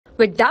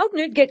With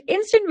Doubtnut, get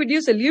instant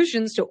video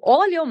solutions to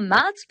all your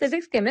maths,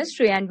 physics,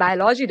 chemistry, and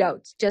biology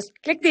doubts. Just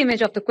click the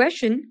image of the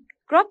question,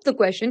 crop the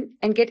question,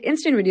 and get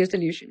instant video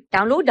solution.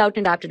 Download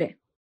Doubtnut app today.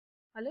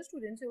 Hello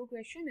students, your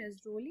question is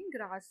rolling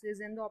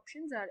grasses and the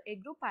options are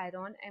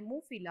agropyron,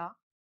 ammophila,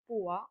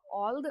 poa,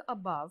 all the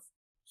above.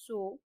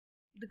 So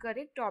the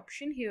correct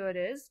option here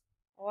is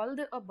all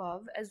the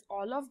above, as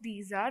all of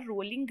these are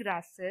rolling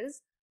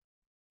grasses.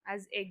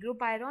 As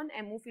agropyron,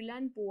 ammophila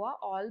and poa,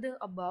 all the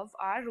above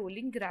are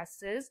rolling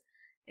grasses.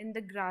 In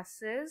the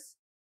grasses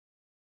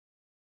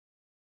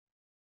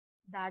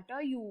that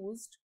are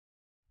used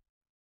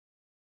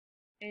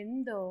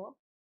in the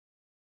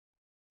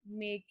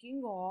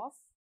making of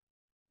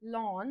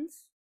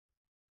lawns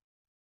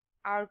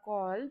are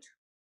called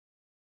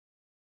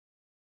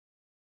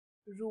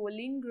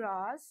rolling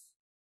grass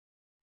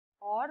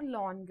or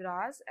lawn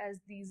grass, as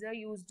these are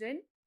used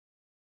in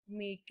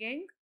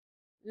making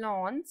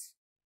lawns,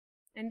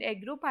 and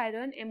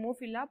agropyron,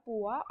 ammophila,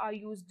 poa are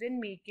used in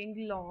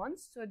making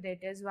lawns. So that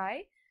is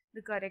why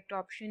the correct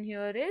option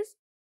here is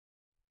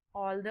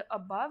all the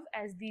above,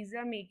 as these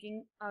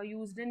are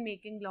used in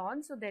making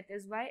lawns. So that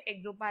is why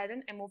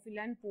agropyron,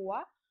 ammophila and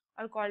poa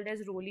are called as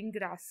rolling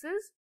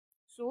grasses.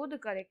 So the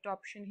correct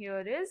option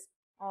here is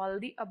all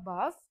the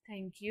above.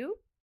 Thank you.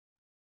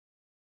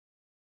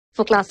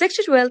 For class 6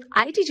 to 12,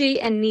 IIT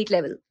JEE and NEET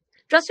level.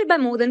 Trusted by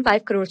more than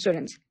 5 crore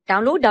students.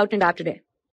 Download Doubtnut app today.